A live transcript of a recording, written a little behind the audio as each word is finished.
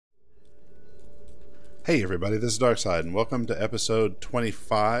Hey everybody, this is Darksied, and welcome to episode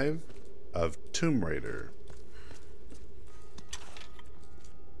 25 of Tomb Raider.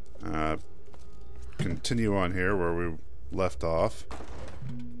 Continue on here where we left off.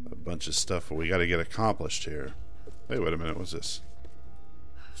 A bunch of stuff we got to get accomplished here. Hey, wait a minute, what's this?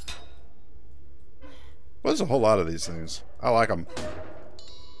 Well, there's a whole lot of these things. I like them.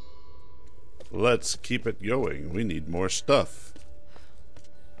 Let's keep it going. We need more stuff.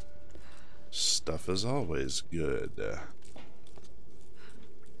 Stuff is always good.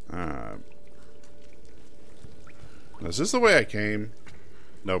 Is this the way I came?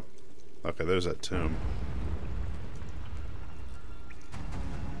 Nope. Okay, there's that tomb.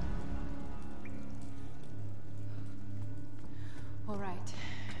 All right,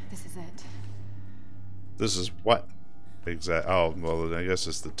 this is it. This is what? Oh, well, I guess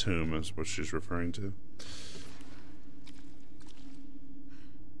it's the tomb is what she's referring to.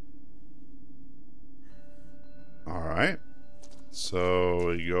 Alright, so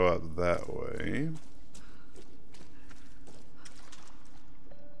we go out that way.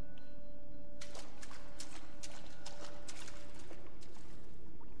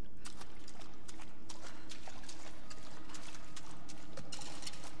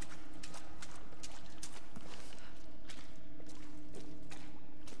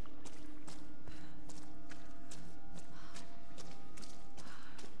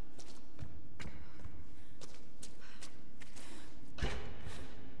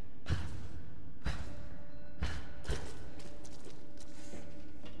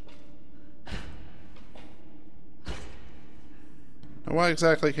 Why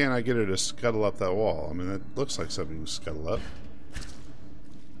exactly can't I get her to scuttle up that wall? I mean, it looks like something you scuttle up.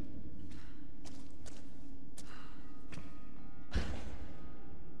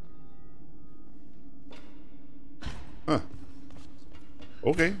 Huh.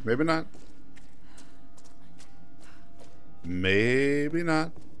 Okay, maybe not. Maybe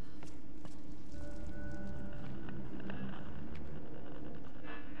not.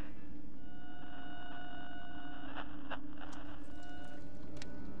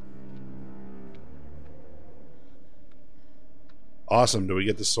 Awesome. Do we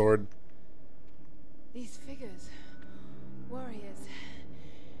get the sword? These figures, warriors,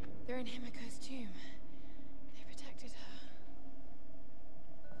 they're in Himiko's tomb. They protected her.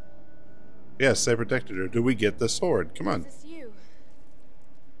 Yes, they protected her. Do we get the sword? Come on. Is this you?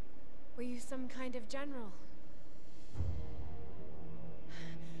 Were you some kind of general?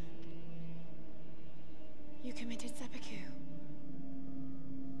 You committed seppuku.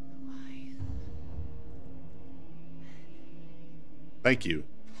 But why? Thank you.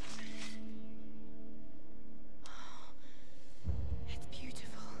 It's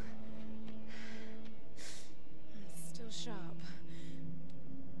beautiful. It's still sharp.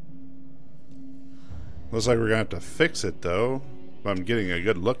 Looks like we're gonna have to fix it though. I'm getting a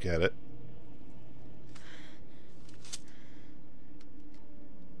good look at it.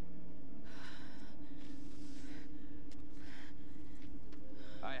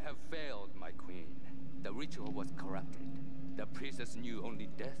 I have failed, my queen. The ritual was corrupted. The priestess knew only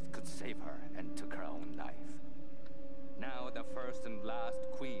death could save her and took her own life. Now the first and last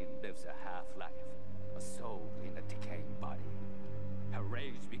queen lives a half-life, a soul in a decaying body. Her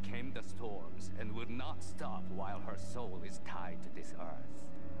rage became the storms and would not stop while her soul is tied to this earth.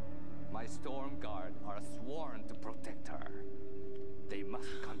 My storm guard are sworn to protect her. They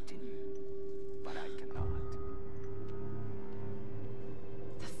must continue, but I cannot.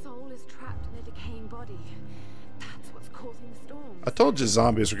 The soul is trapped in a decaying body. That's what's causing the storms. I told you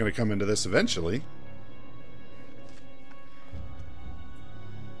zombies were gonna come into this eventually.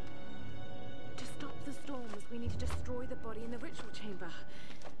 To stop the storms, we need to destroy the body in the ritual chamber.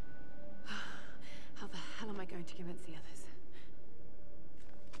 How the hell am I going to convince the others?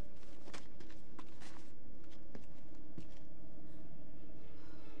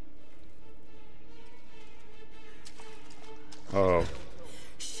 Oh.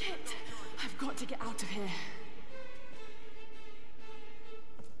 Shit! I've got to get out of here.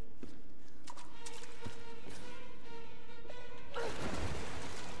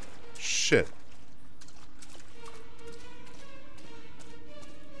 Shit.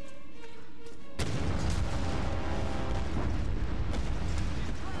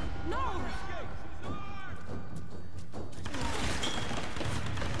 No!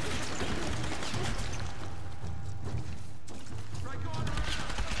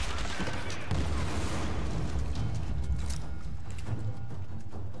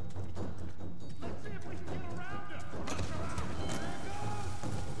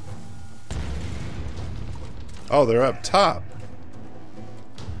 Oh, they're up top.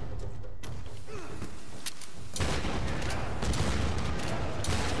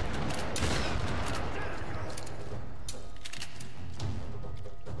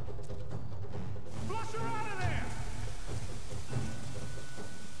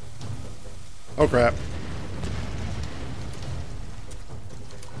 Oh crap.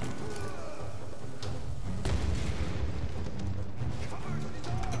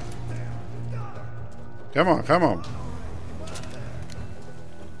 Come on, come on.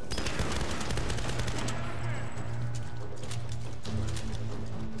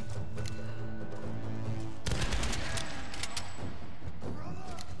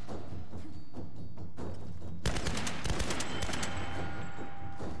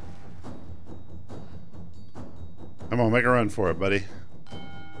 Come on, make a run for it, buddy.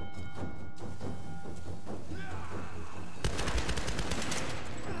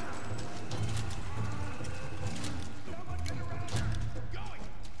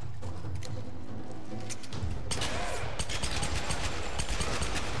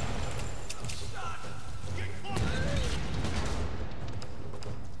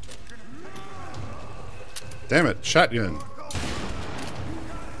 Damn it, shotgun.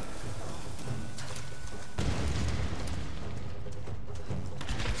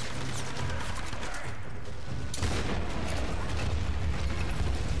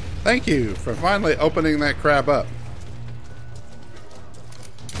 Thank you for finally opening that crap up.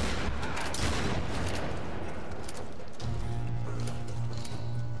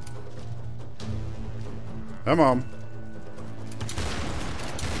 Come on.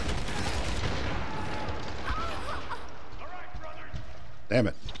 Damn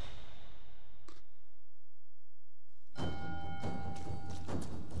it.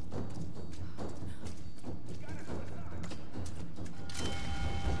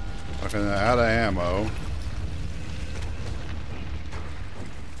 Fucking out of ammo.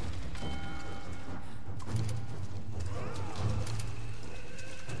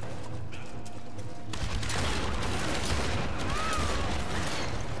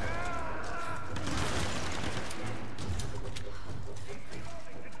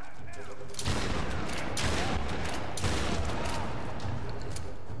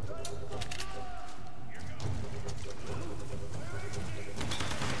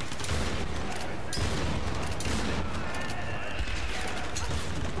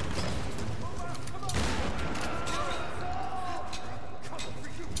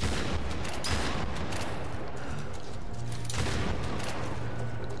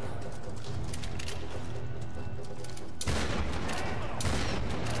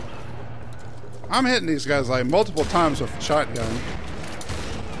 I'm hitting these guys like multiple times with a shotgun.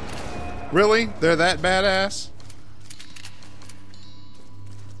 Really? They're that badass?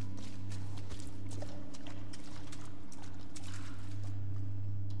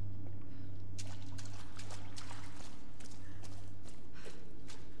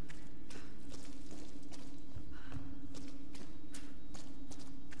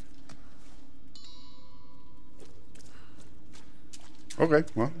 Okay,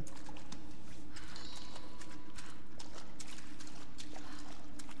 well.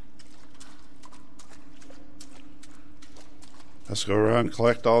 Let's go around and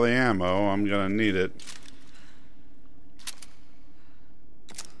collect all the ammo. I'm gonna need it.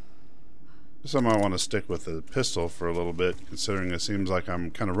 Some I want to stick with the pistol for a little bit, considering it seems like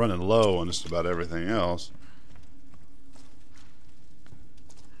I'm kind of running low on just about everything else.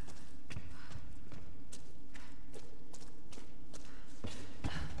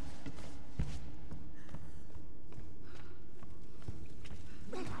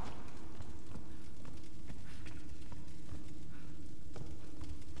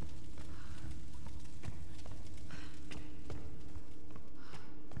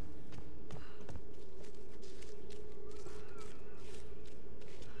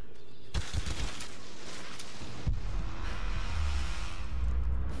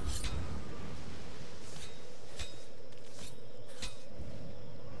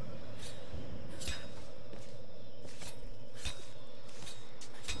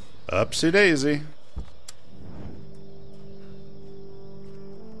 Upsy daisy.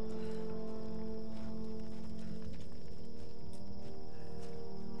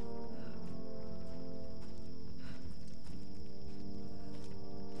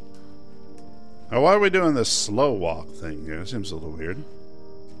 Now, why are we doing this slow walk thing here? It seems a little weird.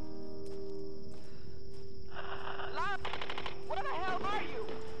 Lara, where the hell are you?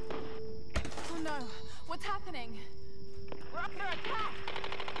 Oh no, what's happening? We're under attack.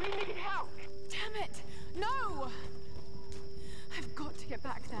 We need help. Damn it, no! I've got to get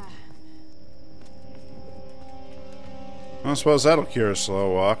back there. I suppose that'll cure a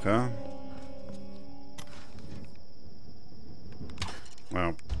slow walk, huh?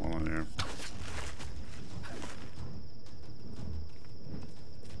 Well, hold on here.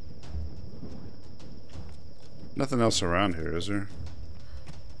 Nothing else around here, is there?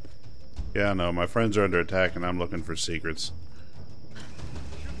 Yeah, no, my friends are under attack and I'm looking for secrets.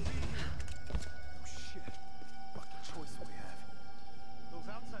 Shit. Fucking choice we have. Those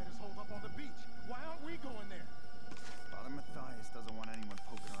outsiders hold up on the beach. Why aren't we going there? Father Matthias doesn't want anyone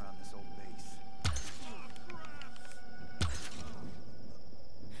poking around this old base.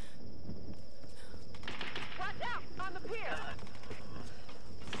 Watch out! On the pier!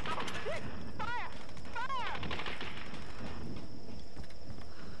 Fire! Fire!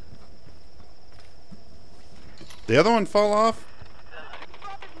 The other one fall off?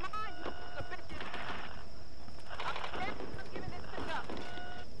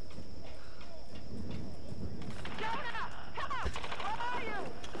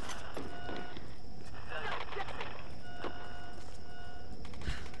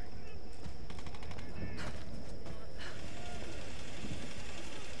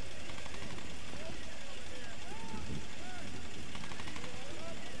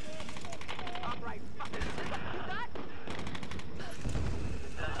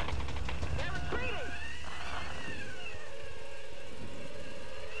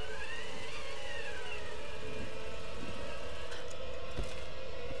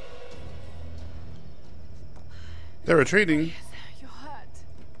 They're retreating. You're hurt.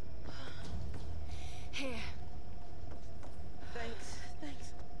 Here. Thanks.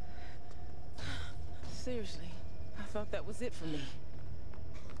 Seriously, I thought that was it for me.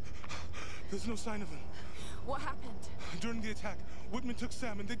 There's no sign of him. What happened? During the attack, Whitman took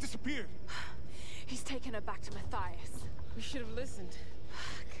Sam and they disappeared. He's taken her back to Matthias. We should have listened.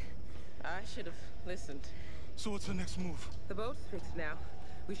 I should have listened. So what's the next move? The boat's fixed now.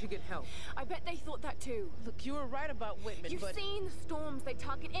 We should get help. I bet they thought that too. Look, you were right about Whitman, You've but... seen the storms. They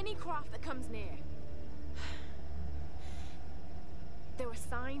target any craft that comes near. There were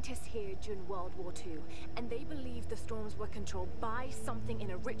scientists here during World War II, and they believed the storms were controlled by something in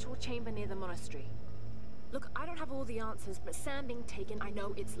a ritual chamber near the monastery. Look, I don't have all the answers, but Sam being taken, I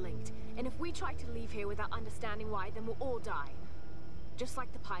know it's linked. And if we try to leave here without understanding why, then we'll all die. Just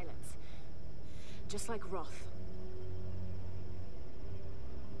like the pilots. Just like Roth.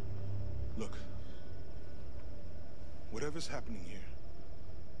 Look. Whatever's happening here,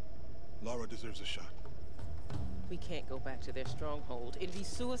 Lara deserves a shot. We can't go back to their stronghold. It'd be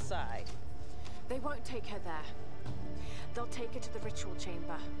suicide. They won't take her there. They'll take her to the ritual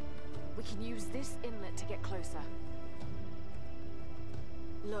chamber. We can use this inlet to get closer.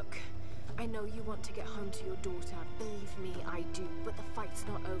 Look, I know you want to get home to your daughter. Believe me, I do. But the fight's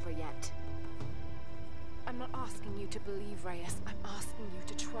not over yet. I'm not asking you to believe, Reyes. I'm asking you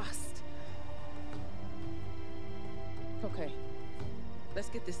to trust. Okay. Let's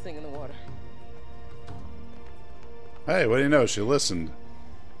get this thing in the water. Hey, what do you know? She listened.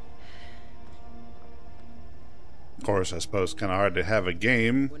 Of course, I suppose it's kind of hard to have a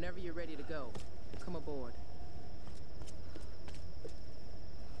game. Whenever you're ready to go, come aboard.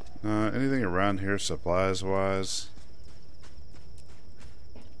 Anything around here supplies-wise?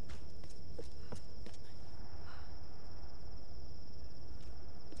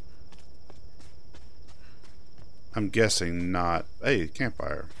 I'm guessing not. Hey,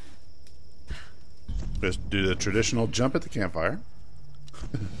 campfire. Just do the traditional jump at the campfire.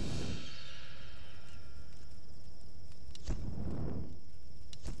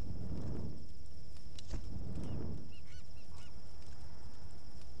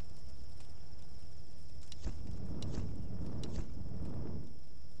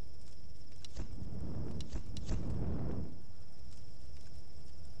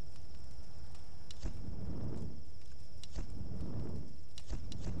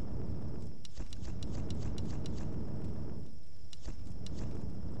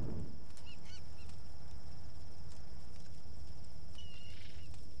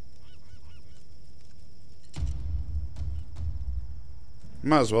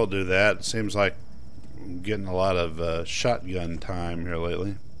 Might as well do that. It seems like I'm getting a lot of shotgun time here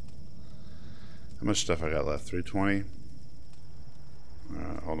lately. How much stuff I got left? 320?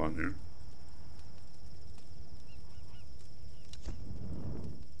 Hold on here.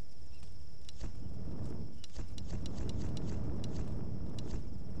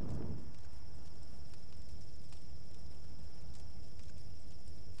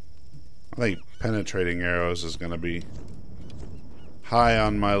 I think penetrating arrows is going to be high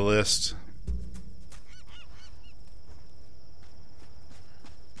on my list.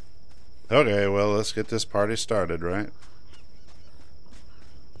 Okay, well, let's get this party started, right?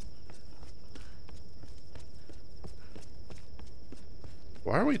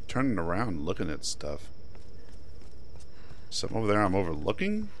 Why are we turning around looking at stuff? Something over there I'm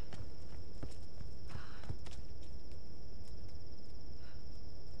overlooking?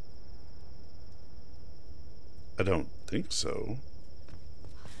 I don't think so.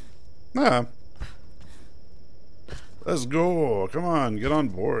 Nah. Let's go. Come on, get on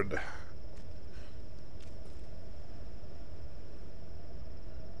board.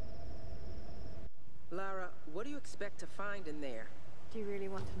 Lara, what do you expect to find in there? Do you really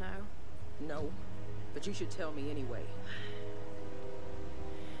want to know? No, but you should tell me anyway.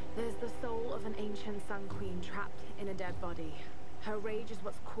 There's the soul of an ancient Sun Queen trapped in a dead body. Her rage is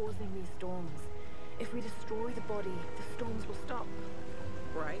what's causing these storms. If we destroy the body, the storms will stop.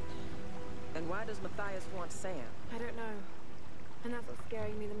 Right. And why does Matthias want Sam? I don't know. And that's what's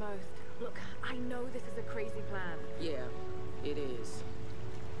scaring me the most. Look, I know this is a crazy plan. Yeah, it is.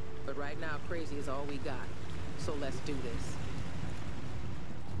 But right now, crazy is all we got. So let's do this.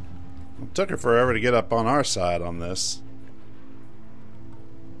 It took her forever to get up on our side on this.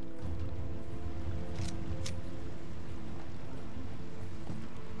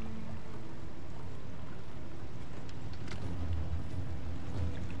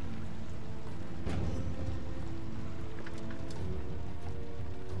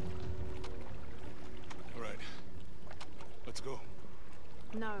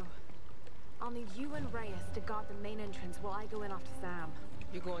 No. I'll need you and Reyes to guard the main entrance while I go in after Sam.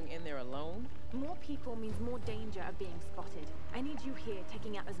 You're going in there alone? More people means more danger of being spotted. I need you here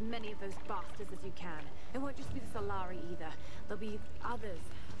taking out as many of those bastards as you can. It won't just be the Solari either. There'll be others.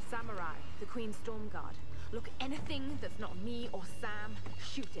 Samurai, the Queen's Storm Guard. Look, anything that's not me or Sam,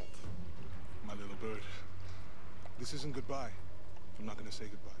 shoot it. My little bird. This isn't goodbye. I'm not gonna say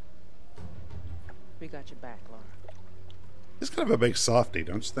goodbye. We got your back, Lara. He's kind of a big softy,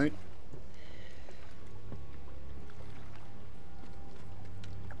 don't you think?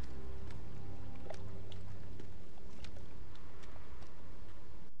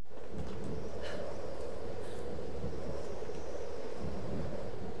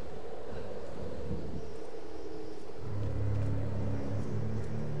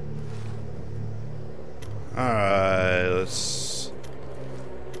 Alright, let's...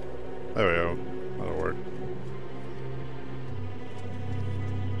 There we go. That'll work.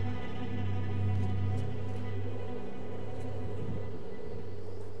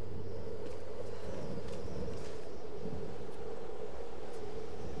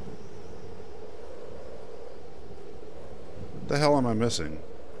 What the hell am I missing?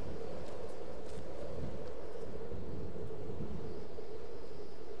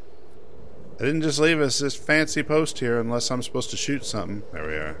 I didn't just leave us this fancy post here unless I'm supposed to shoot something. There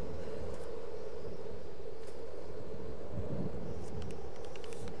we are.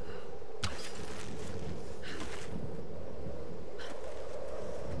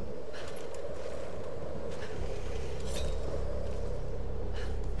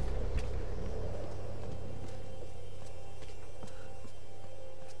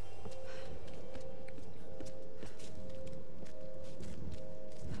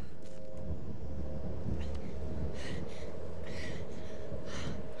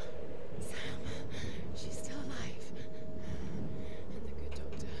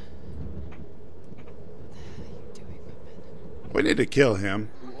 We need to kill him.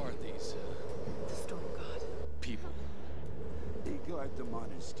 Who are these? The Storm Guard. People. They guard the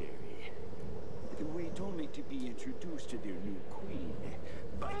monastery. They wait only to be introduced to their new queen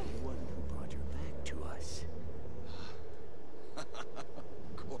by the one who brought her back to us.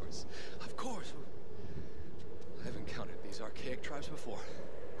 Of course. Of course. I've encountered these archaic tribes before.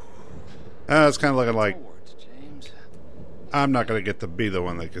 It's kind of looking like Forward, James. I'm not going to get to be the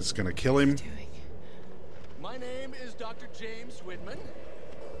one that's going to kill him. My name is Dr. James Whitman.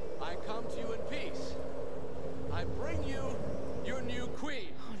 I come to you in peace. I bring you your new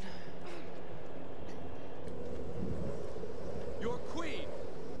queen. Oh no. Your queen.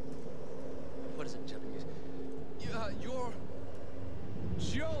 What is it, Japanese? Your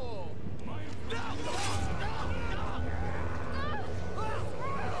Joe.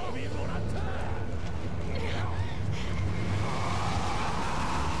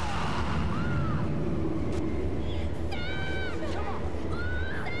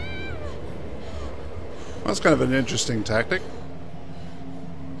 That's kind of an interesting tactic.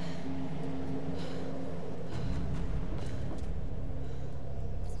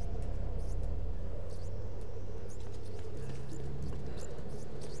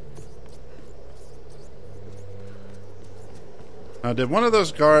 Now, did one of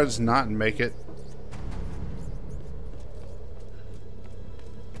those guards not make it?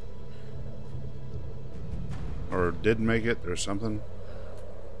 Or did make it, or something?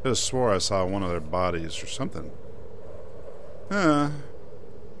 I just swore I saw one of their bodies or something.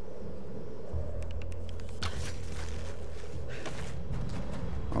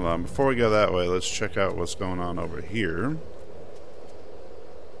 Hold on, before we go that way, let's check out what's going on over here.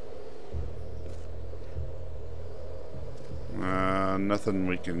 Nothing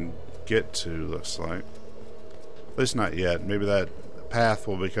we can get to, looks like. At least not yet. Maybe that path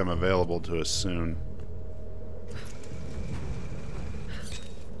will become available to us soon.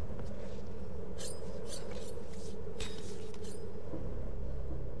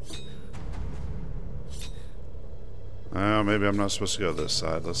 Maybe I'm not supposed to go this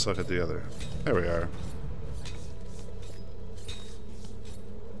side. Let's look at the other. There we are.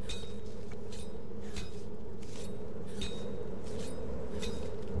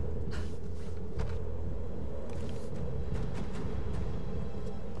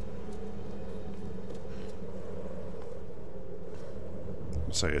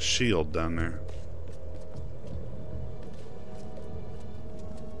 Looks like a shield down there.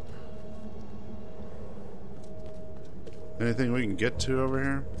 Anything we can get to over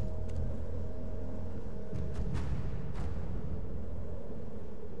here?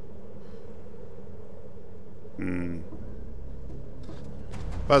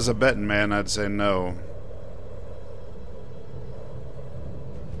 If I was a betting man, I'd say no.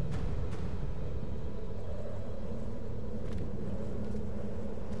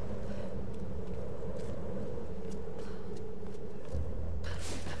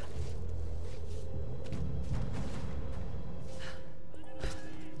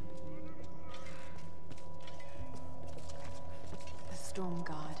 Storm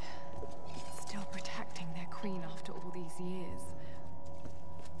Guard, still protecting their queen after all these years.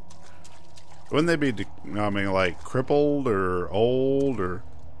 Wouldn't they be, I mean, like crippled or old or,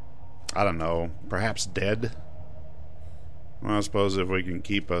 I don't know, perhaps dead? Well, I suppose if we can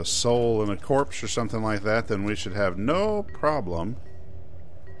keep a soul in a corpse or something like that, then we should have no problem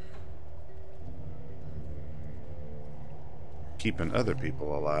keeping other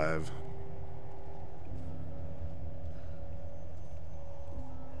people alive.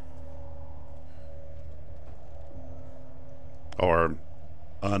 Or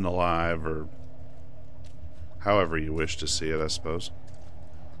unalive, or however you wish to see it, I suppose.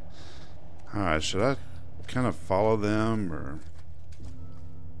 Alright, should I kind of follow them, or...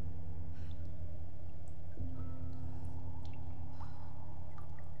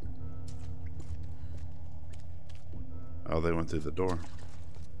 Oh, they went through the door.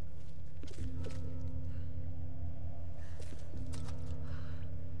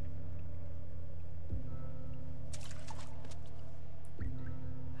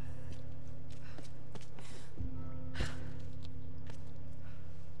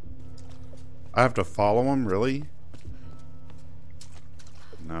 I have to follow him, really?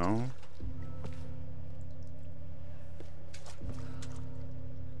 No.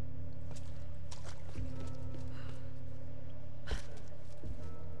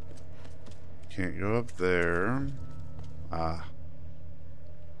 Can't go up there. Ah.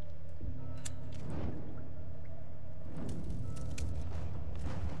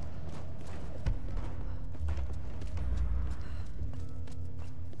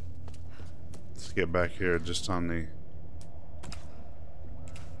 Get back here just on the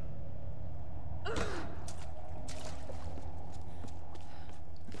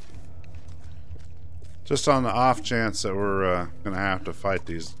off chance that we're gonna have to fight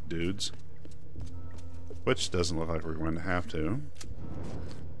these dudes, which doesn't look like we're going to have to.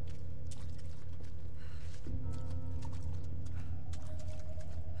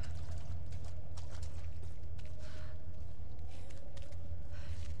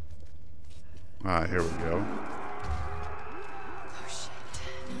 Ah, here we go. Oh shit.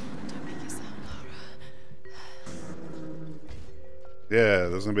 Don't make a sound, Lara. Yeah,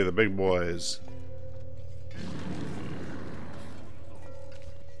 those are gonna be the big boys.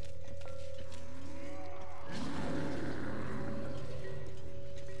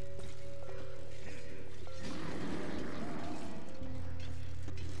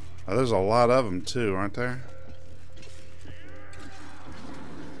 Oh, there's a lot of them too, aren't there?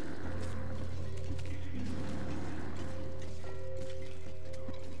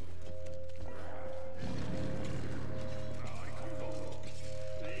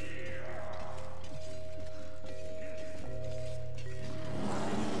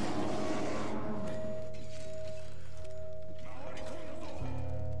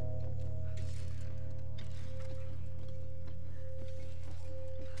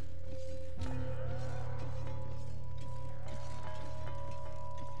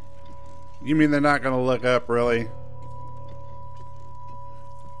 You mean they're not going to look up, really?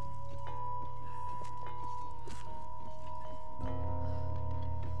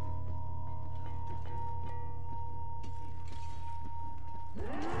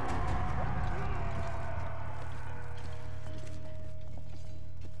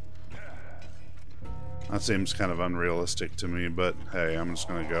 That seems kind of unrealistic to me, but hey, I'm just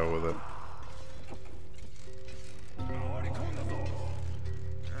gonna go with it.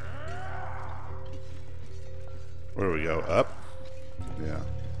 Where do we go? Up? Yeah.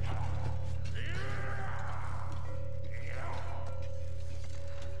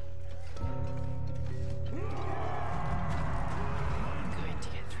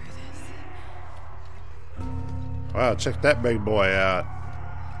 Wow, check that big boy out.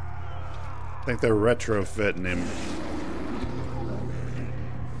 I think they're retrofitting him.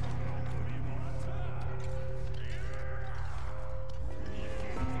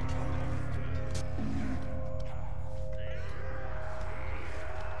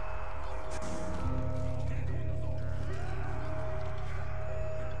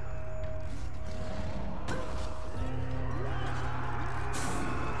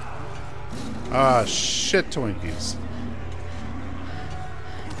 Ah, shit, Twinkies.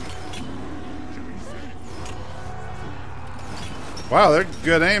 Wow, they're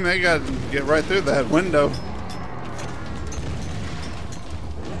good aim. They got to get right through that window.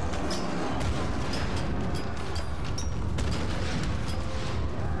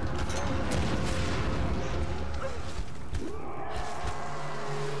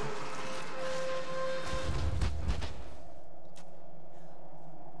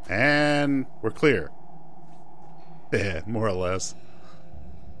 And we're clear. Yeah, more or less.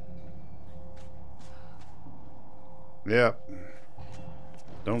 Yep.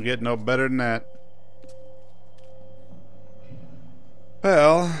 Don't get no better than that.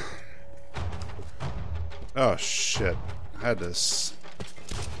 Well. Oh, shit. I had this.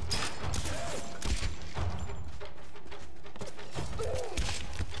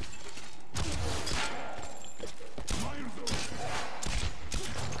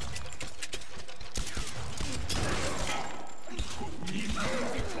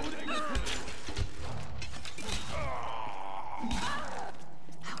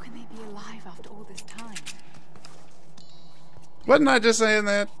 Wasn't I just saying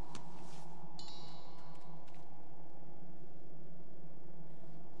that?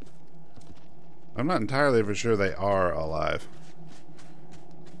 I'm not entirely for sure they are alive.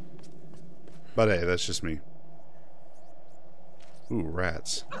 But hey, that's just me. Ooh,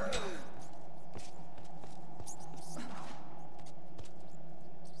 rats.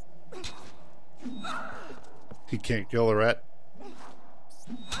 He can't kill a rat?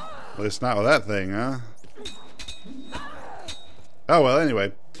 At least not with that thing, huh? Oh, well,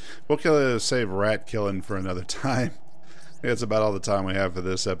 anyway. We'll save rat killing for another time. That's about all the time we have for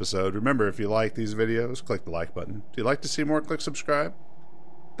this episode. Remember, if you like these videos, click the like button. If you'd like to see more, click subscribe.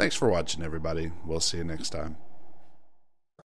 Thanks for watching, everybody. We'll see you next time.